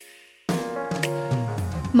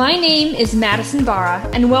My name is Madison Barra,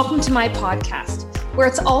 and welcome to my podcast, where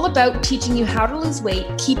it's all about teaching you how to lose weight,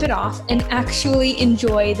 keep it off, and actually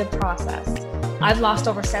enjoy the process. I've lost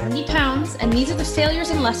over 70 pounds, and these are the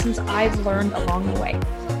failures and lessons I've learned along the way.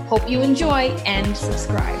 Hope you enjoy and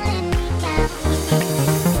subscribe.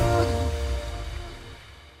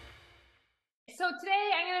 So today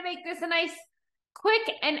I'm going to make this a nice, quick,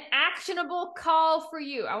 and actionable call for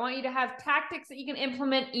you. I want you to have tactics that you can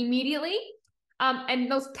implement immediately. And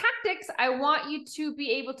those tactics, I want you to be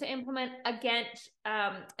able to implement against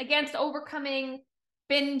overcoming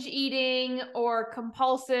binge eating or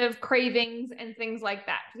compulsive cravings and things like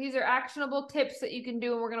that. These are actionable tips that you can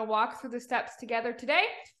do, and we're going to walk through the steps together today.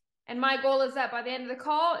 And my goal is that by the end of the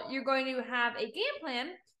call, you're going to have a game plan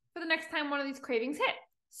for the next time one of these cravings hit.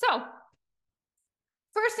 So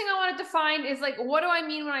first thing I want to define is, like, what do I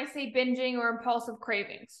mean when I say binging or impulsive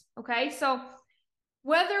cravings? Okay, so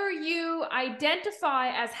whether you identify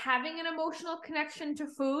as having an emotional connection to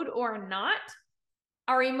food or not,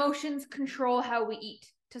 our emotions control how we eat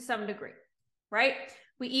to some degree, right?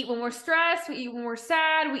 We eat when we're stressed, we eat when we're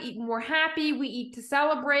sad, we eat when we're happy, we eat to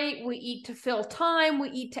celebrate, we eat to fill time, we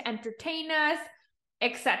eat to entertain us,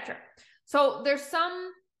 etc. So there's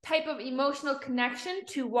some type of emotional connection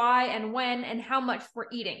to why and when and how much we're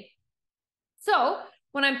eating. So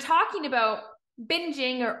when I'm talking about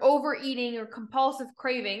binging or overeating or compulsive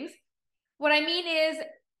cravings, what I mean is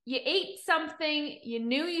you ate something you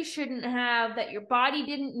knew you shouldn't have, that your body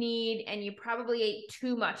didn't need, and you probably ate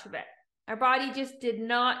too much of it. Our body just did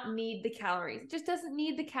not need the calories. It just doesn't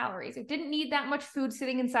need the calories. It didn't need that much food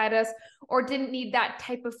sitting inside us, or didn't need that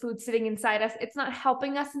type of food sitting inside us. It's not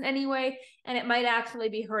helping us in any way, and it might actually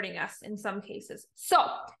be hurting us in some cases. So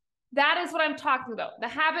that is what I'm talking about. The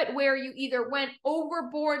habit where you either went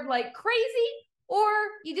overboard like crazy, or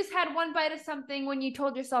you just had one bite of something when you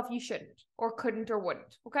told yourself you shouldn't or couldn't or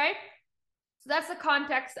wouldn't, okay? So that's the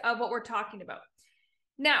context of what we're talking about.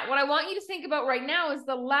 Now, what I want you to think about right now is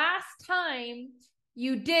the last time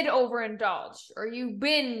you did overindulge, or you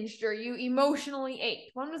binged, or you emotionally ate.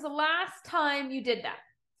 When was the last time you did that?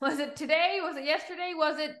 Was it today? Was it yesterday?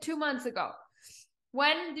 Was it 2 months ago?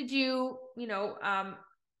 When did you,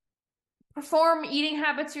 perform eating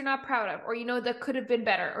habits you're not proud of, or that could have been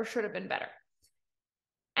better or should have been better?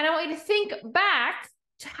 And I want you to think back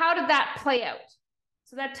to, how did that play out?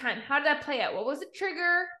 So that time, how did that play out? What was the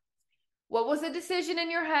trigger? What was the decision in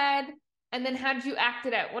your head? And then how did you act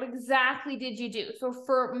it out? What exactly did you do? So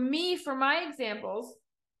for me, for my examples,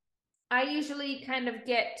 I usually kind of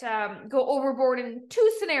go overboard in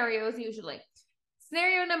two scenarios usually.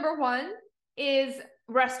 Scenario number one is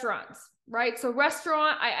restaurants, right? So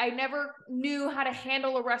I never knew how to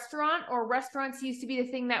handle a restaurant, or restaurants used to be the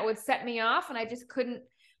thing that would set me off, and I just couldn't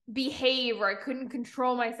behave, or I couldn't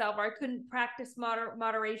control myself, or I couldn't practice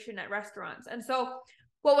moderation at restaurants. And so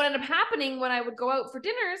what would end up happening when I would go out for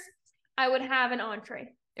dinners, I would have an entree.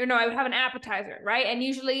 I would have an appetizer, right? And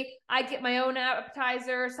usually I'd get my own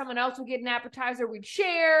appetizer, someone else would get an appetizer, we'd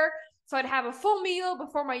share. So I'd have a full meal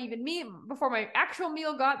before my actual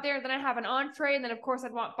meal got there. Then I'd have an entree, and then of course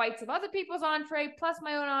I'd want bites of other people's entree plus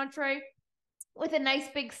my own entree with a nice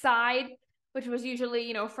big side, which was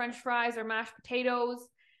usually, French fries or mashed potatoes.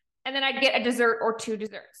 And then I'd get a dessert or two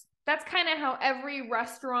desserts. That's kind of how every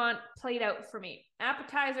restaurant played out for me.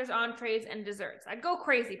 Appetizers, entrees, and desserts. I'd go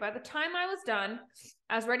crazy. By the time I was done,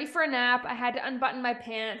 I was ready for a nap. I had to unbutton my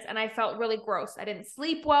pants, and I felt really gross. I didn't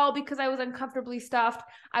sleep well because I was uncomfortably stuffed.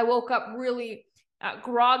 I woke up really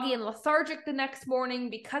groggy and lethargic the next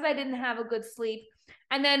morning because I didn't have a good sleep.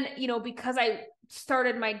 And then, because I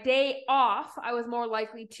started my day off, I was more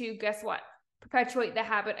likely to, guess what? Perpetuate the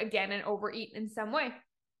habit again and overeat in some way.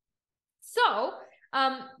 So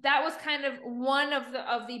that was kind of one of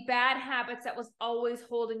the bad habits that was always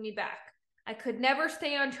holding me back. I could never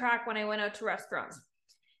stay on track when I went out to restaurants.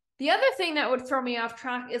 The other thing that would throw me off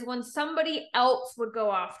track is when somebody else would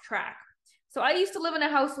go off track. So I used to live in a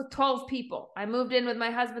house with 12 people. I moved in with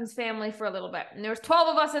my husband's family for a little bit, and there was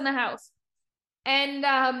 12 of us in the house. And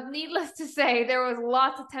needless to say, there was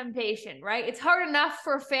lots of temptation, right? It's hard enough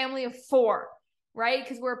for a family of 4, right?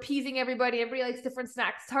 Because we're appeasing everybody. Everybody likes different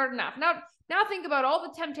snacks. It's hard enough. Now think about all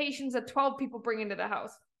the temptations that 12 people bring into the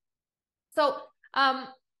house. So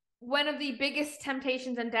one of the biggest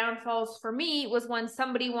temptations and downfalls for me was when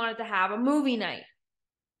somebody wanted to have a movie night.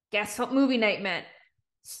 Guess what movie night meant?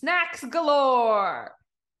 Snacks galore.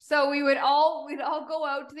 So we'd all go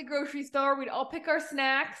out to the grocery store. We'd all pick our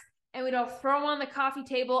snacks, and we'd all throw them on the coffee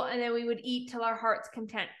table, and then we would eat till our heart's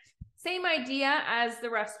content. Same idea as the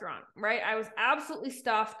restaurant, right? I was absolutely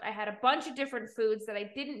stuffed. I had a bunch of different foods that I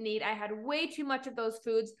didn't need. I had way too much of those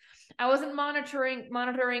foods. I wasn't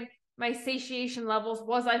monitoring my satiation levels.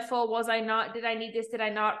 Was I full? Was I not? Did I need this? Did I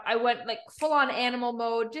not? I went like full on animal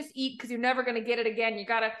mode. Just eat because you're never going to get it again. You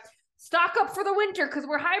got to stock up for the winter because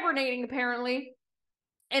we're hibernating apparently.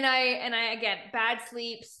 And I again, bad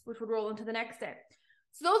sleeps, which would roll into the next day.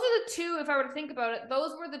 So those are the two, if I were to think about it,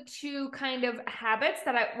 those were the two kind of habits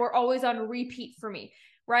that were always on repeat for me,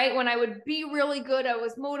 right? When I would be really good, I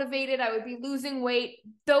was motivated, I would be losing weight.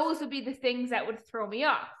 Those would be the things that would throw me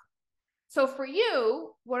off. So for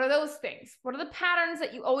you, what are those things? What are the patterns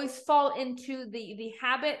that you always fall into, the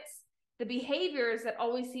habits, the behaviors that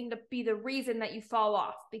always seem to be the reason that you fall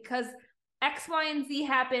off? Because X, Y, and Z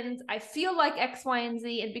happens. I feel like X, Y, and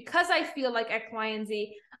Z. And because I feel like X, Y, and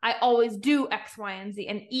Z, I always do X, Y, and Z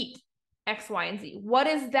and eat X, Y, and Z. What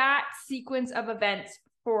is that sequence of events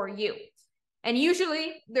for you? And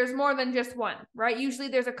usually there's more than just one, right? Usually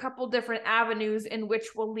there's a couple different avenues in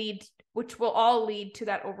which will all lead to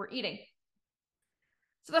that overeating.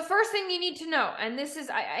 So the first thing you need to know, and this is,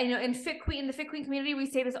 I know in the Fit Queen community, we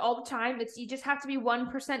say this all the time. It's you just have to be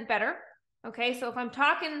 1% better. Okay. So if I'm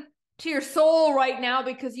talking to your soul right now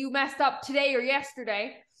because you messed up today or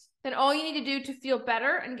yesterday, then all you need to do to feel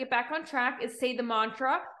better and get back on track is say the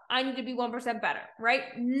mantra, I need to be 1% better, right?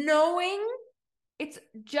 Knowing it's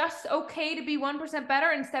just okay to be 1%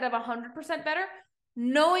 better instead of 100% better.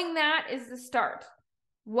 Knowing that is the start.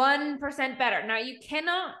 1% better. Now you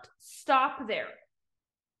cannot stop there.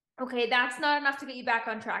 Okay, that's not enough to get you back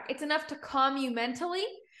on track. It's enough to calm you mentally,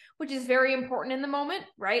 which is very important in the moment,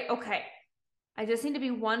 right? Okay, I just need to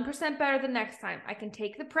be 1% better the next time. I can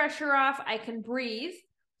take the pressure off, I can breathe,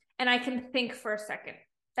 and I can think for a second.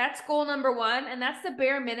 That's goal number one, and that's the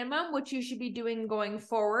bare minimum, which you should be doing going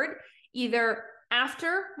forward, either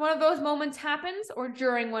after one of those moments happens or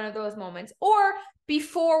during one of those moments, or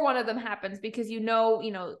before one of them happens, because you're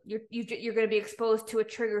going to be exposed to a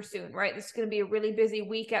trigger soon, right? This is going to be a really busy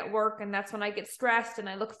week at work, and that's when I get stressed and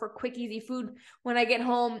I look for quick, easy food when I get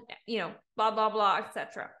home, blah, blah, blah,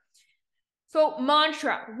 etc. So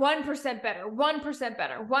mantra, 1% better, 1%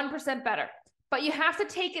 better, 1% better. But you have to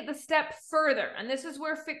take it the step further. And this is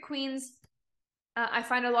where Fit Queens, I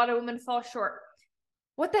find a lot of women fall short.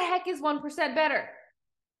 What the heck is 1% better?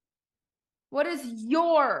 What is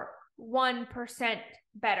your 1%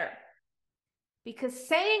 better? Because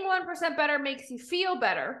saying 1% better makes you feel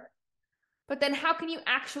better, but then how can you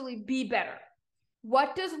actually be better?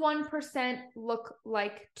 What does 1% look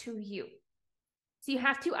like to you? So you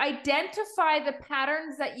have to identify the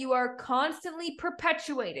patterns that you are constantly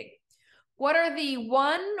perpetuating. What are the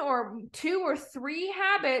 1 or 2 or 3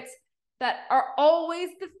 habits that are always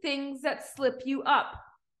the things that slip you up?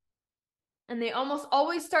 And they almost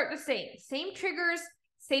always start the same triggers,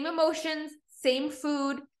 same emotions, same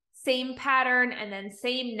food, same pattern, and then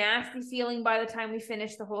same nasty feeling by the time we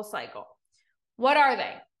finish the whole cycle. What are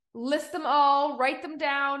they? List them all, write them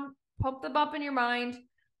down, pump them up in your mind.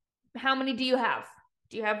 How many do you have?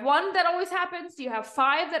 Do you have 1 that always happens? Do you have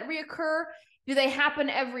 5 that reoccur? Do they happen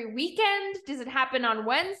every weekend? Does it happen on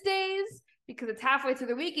Wednesdays because it's halfway through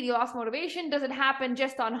the week and you lost motivation? Does it happen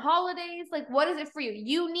just on holidays? Like, what is it for you?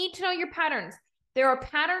 You need to know your patterns. There are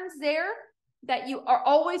patterns there that you are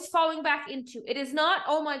always falling back into. It is not,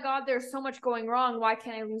 oh my God, there's so much going wrong. Why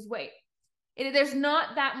can't I lose weight? There's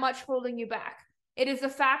not that much holding you back. It is the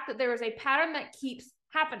fact that there is a pattern that keeps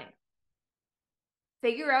happening.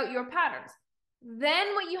 Figure out your patterns.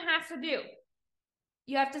 Then what you have to do,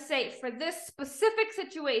 you have to say, for this specific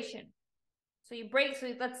situation, so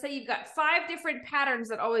let's say you've got 5 different patterns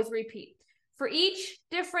that always repeat. For each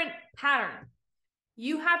different pattern,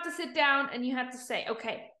 you have to sit down and you have to say,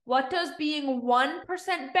 okay, what does being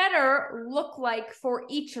 1% better look like for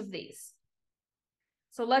each of these?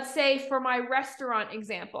 So let's say for my restaurant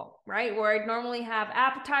example, right, where I'd normally have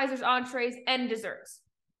appetizers, entrees, and desserts.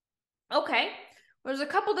 Okay, there's a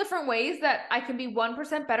couple different ways that I can be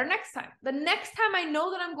 1% better next time. The next time I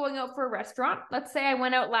know that I'm going out for a restaurant, let's say I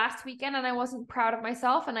went out last weekend and I wasn't proud of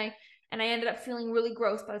myself and I ended up feeling really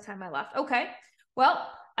gross by the time I left. Okay, well,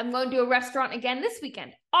 I'm going to a restaurant again this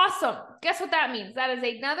weekend. Awesome. Guess what that means? That is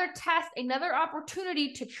another test, another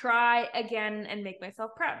opportunity to try again and make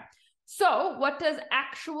myself proud. So what does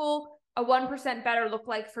a 1% better look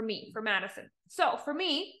like for me, for Madison? So for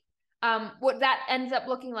me, what that ends up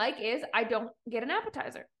looking like is I don't get an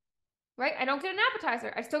appetizer, right? I don't get an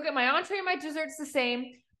appetizer. I still get my entree and my desserts the same,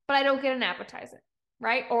 but I don't get an appetizer,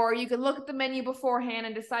 right? Or you can look at the menu beforehand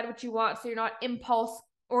and decide what you want so you're not impulse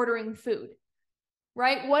ordering food,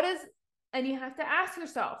 right? And you have to ask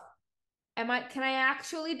yourself, Can I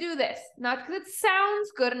actually do this? Not because it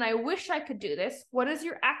sounds good and I wish I could do this. What is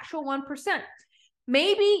your actual 1%?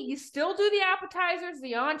 Maybe you still do the appetizers,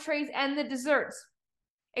 the entrees, and the desserts.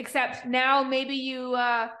 Except now maybe you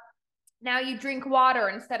drink water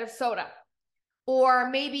instead of soda. Or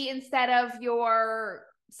maybe instead of your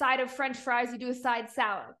side of French fries, you do a side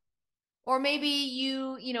salad. Or maybe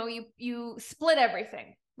you split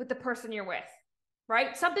everything with the person you're with,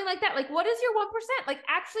 right? Something like that. Like, what is your 1%? Like,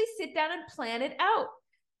 actually sit down and plan it out.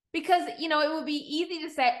 Because, it would be easy to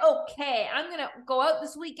say, okay, I'm going to go out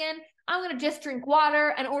this weekend. I'm going to just drink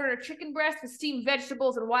water and order a chicken breast with steamed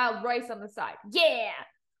vegetables and wild rice on the side. Yeah.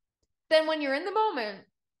 Then when you're in the moment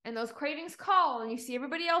and those cravings call and you see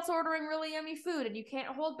everybody else ordering really yummy food and you can't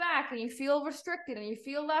hold back and you feel restricted and you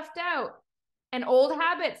feel left out, and old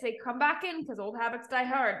habits, they come back in because old habits die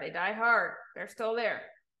hard. They die hard. They're still there.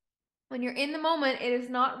 When you're in the moment, it is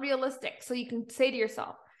not realistic. So you can say to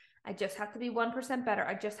yourself, I just have to be 1% better.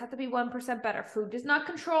 I just have to be 1% better. Food does not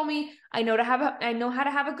control me. I know how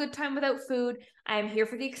to have a good time without food. I am here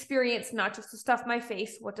for the experience, not just to stuff my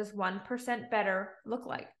face. What does 1% better look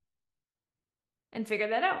like? And figure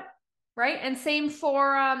that out, right? And same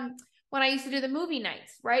for when I used to do the movie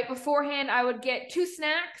nights, right? Beforehand, I would get 2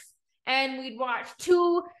 snacks and we'd watch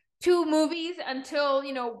two movies until,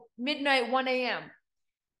 midnight, 1 a.m.,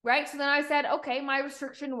 right? So then I said, okay, my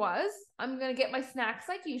restriction was I'm going to get my snacks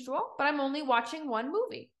like usual, but I'm only watching 1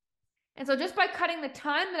 movie. And so just by cutting the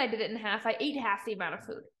time that I did it in half, I ate half the amount of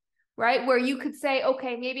food, right? Where you could say,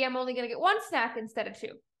 okay, maybe I'm only going to get 1 snack instead of 2.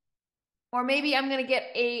 Or maybe I'm going to get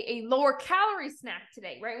a lower calorie snack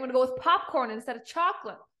today, right? I'm going to go with popcorn instead of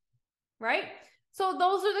chocolate, right? So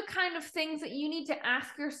those are the kind of things that you need to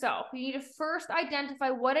ask yourself. You need to first identify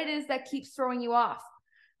what it is that keeps throwing you off.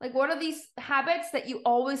 Like, what are these habits that you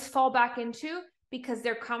always fall back into because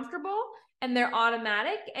they're comfortable and they're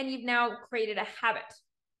automatic and you've now created a habit,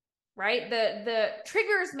 right? The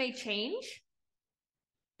triggers may change,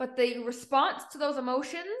 but the response to those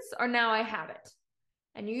emotions are now a habit.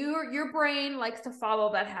 And your brain likes to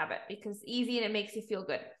follow that habit because it's easy and it makes you feel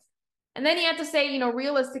good. And then you have to say,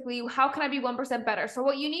 realistically, how can I be 1% better? So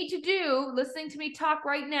what you need to do, listening to me talk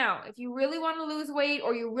right now, if you really want to lose weight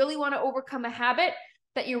or you really want to overcome a habit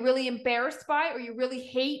that you're really embarrassed by or you really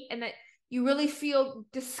hate and that you really feel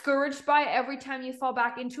discouraged by every time you fall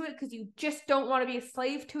back into it because you just don't want to be a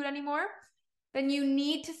slave to it anymore, then you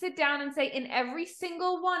need to sit down and say, in every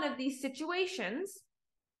single one of these situations,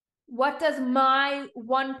 what does my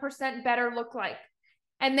 1% better look like?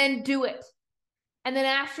 And then do it. And then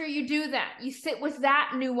after you do that, you sit with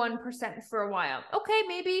that new 1% for a while. Okay,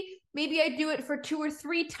 maybe I do it for 2 or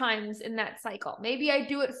 3 times in that cycle. Maybe I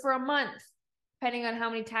do it for a month, depending on how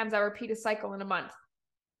many times I repeat a cycle in a month.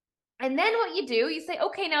 And then what you do, you say,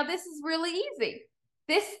 okay, now this is really easy.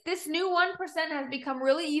 This new 1% has become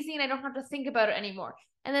really easy and I don't have to think about it anymore.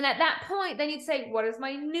 And then at that point, then you'd say, what is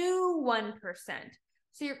my new 1%?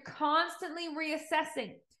 So you're constantly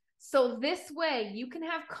reassessing. So this way you can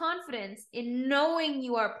have confidence in knowing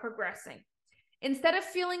you are progressing. Instead of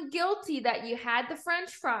feeling guilty that you had the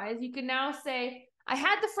French fries, you can now say, I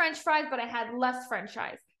had the French fries, but I had less French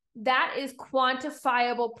fries. That is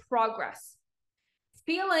quantifiable progress.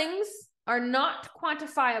 Feelings are not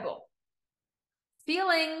quantifiable.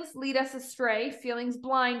 Feelings lead us astray. Feelings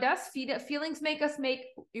blind us. Feelings make us make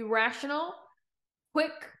irrational,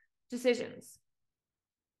 quick decisions.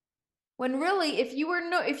 When really, if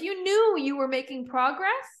you knew you were making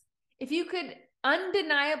progress, if you could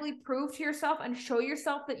undeniably prove to yourself and show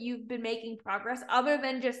yourself that you've been making progress other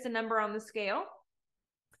than just a number on the scale,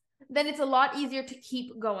 then it's a lot easier to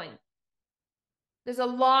keep going. There's a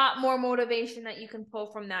lot more motivation that you can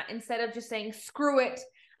pull from that instead of just saying, screw it,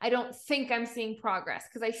 I don't think I'm seeing progress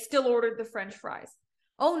because I still ordered the French fries.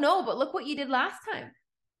 Oh no, but look what you did last time.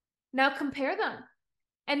 Now compare them.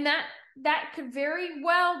 And that could very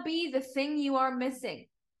well be the thing you are missing.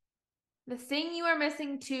 The thing you are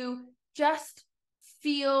missing to just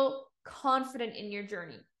feel confident in your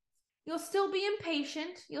journey. You'll still be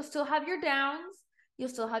impatient. You'll still have your downs. You'll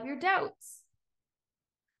still have your doubts.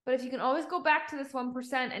 But if you can always go back to this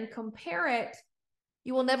 1% and compare it,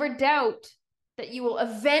 you will never doubt that you will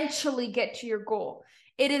eventually get to your goal.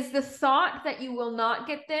 It is the thought that you will not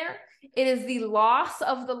get there. It is the loss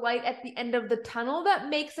of the light at the end of the tunnel that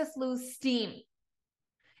makes us lose steam.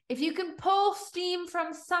 If you can pull steam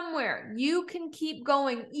from somewhere, you can keep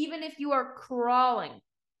going, even if you are crawling.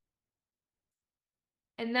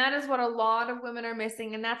 And that is what a lot of women are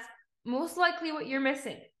missing. And that's most likely what you're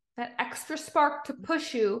missing. That extra spark to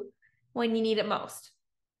push you when you need it most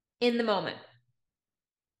in the moment.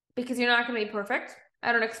 Because you're not going to be perfect.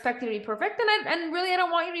 I don't expect you to be perfect. And really, I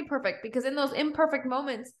don't want you to be perfect, because in those imperfect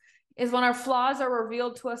moments is when our flaws are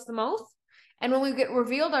revealed to us the most. And when we get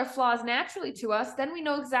revealed our flaws naturally to us, then we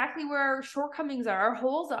know exactly where our shortcomings are, our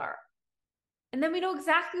holes are. And then we know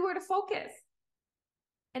exactly where to focus.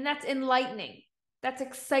 And that's enlightening. That's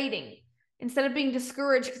exciting. Instead of being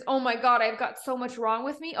discouraged because, oh my God, I've got so much wrong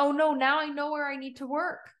with me. Oh no, now I know where I need to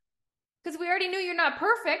work. Because we already knew you're not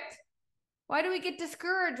perfect. Why do we get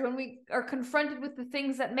discouraged when we are confronted with the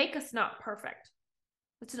things that make us not perfect?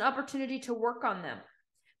 It's an opportunity to work on them.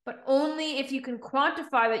 But only if you can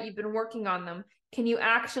quantify that you've been working on them can you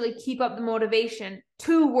actually keep up the motivation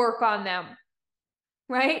to work on them,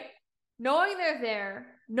 right? Knowing they're there,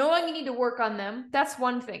 knowing you need to work on them, that's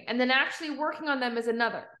one thing. And then actually working on them is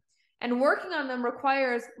another. And working on them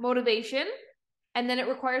requires motivation, and then it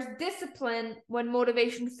requires discipline when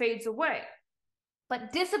motivation fades away.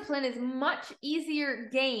 But discipline is much easier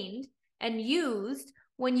gained and used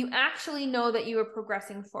when you actually know that you are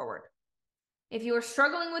progressing forward. If you are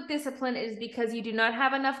struggling with discipline, it is because you do not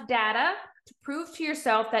have enough data to prove to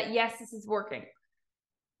yourself that, yes, this is working,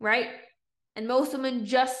 right? And most women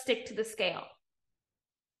just stick to the scale,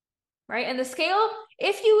 right? And the scale,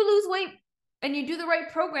 if you lose weight and you do the right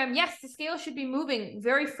program, yes, the scale should be moving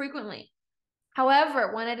very frequently.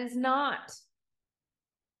 However, when it is not,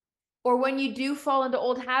 or when you do fall into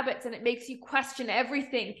old habits and it makes you question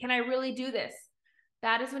everything, can I really do this?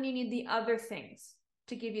 That is when you need the other things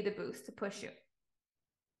to give you the boost, to push you.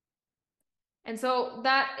 And so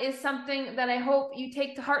that is something that I hope you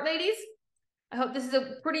take to heart, ladies. I hope this is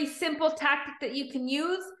a pretty simple tactic that you can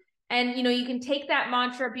use. And, you can take that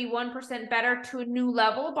mantra, be 1% better, to a new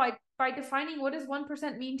level by defining what does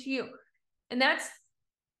 1% mean to you. And that's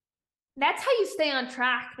how you stay on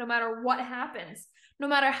track no matter what happens. No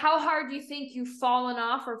matter how hard you think you've fallen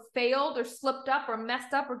off or failed or slipped up or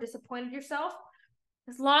messed up or disappointed yourself,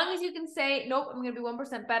 as long as you can say, nope, I'm going to be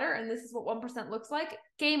 1% better and this is what 1% looks like,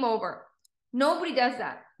 game over. Nobody does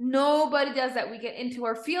that. Nobody does that. We get into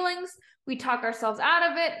our feelings, we talk ourselves out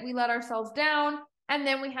of it, we let ourselves down, and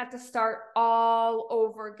then we have to start all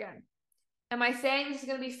over again. Am I saying this is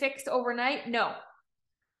going to be fixed overnight? No.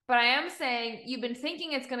 But I am saying you've been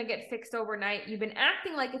thinking it's going to get fixed overnight. You've been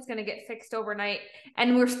acting like it's going to get fixed overnight,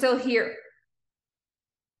 and we're still here.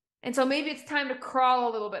 And so maybe it's time to crawl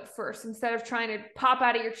a little bit first instead of trying to pop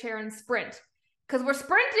out of your chair and sprint. Because we're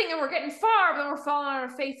sprinting and we're getting far, but we're falling on our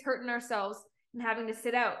face, hurting ourselves, and having to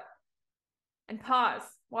sit out and pause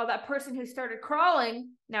while that person who started crawling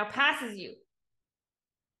now passes you.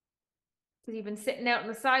 Because you've been sitting out on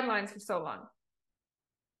the sidelines for so long.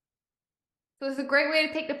 So this is a great way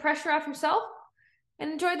to take the pressure off yourself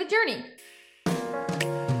and enjoy the journey.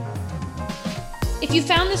 If you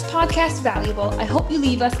found this podcast valuable, I hope you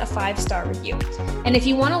leave us a 5-star review. And if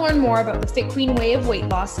you want to learn more about the Fit Queen way of weight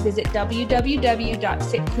loss, visit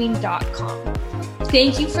www.fitqueen.com.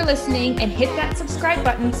 Thank you for listening, and hit that subscribe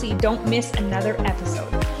button so you don't miss another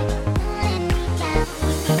episode.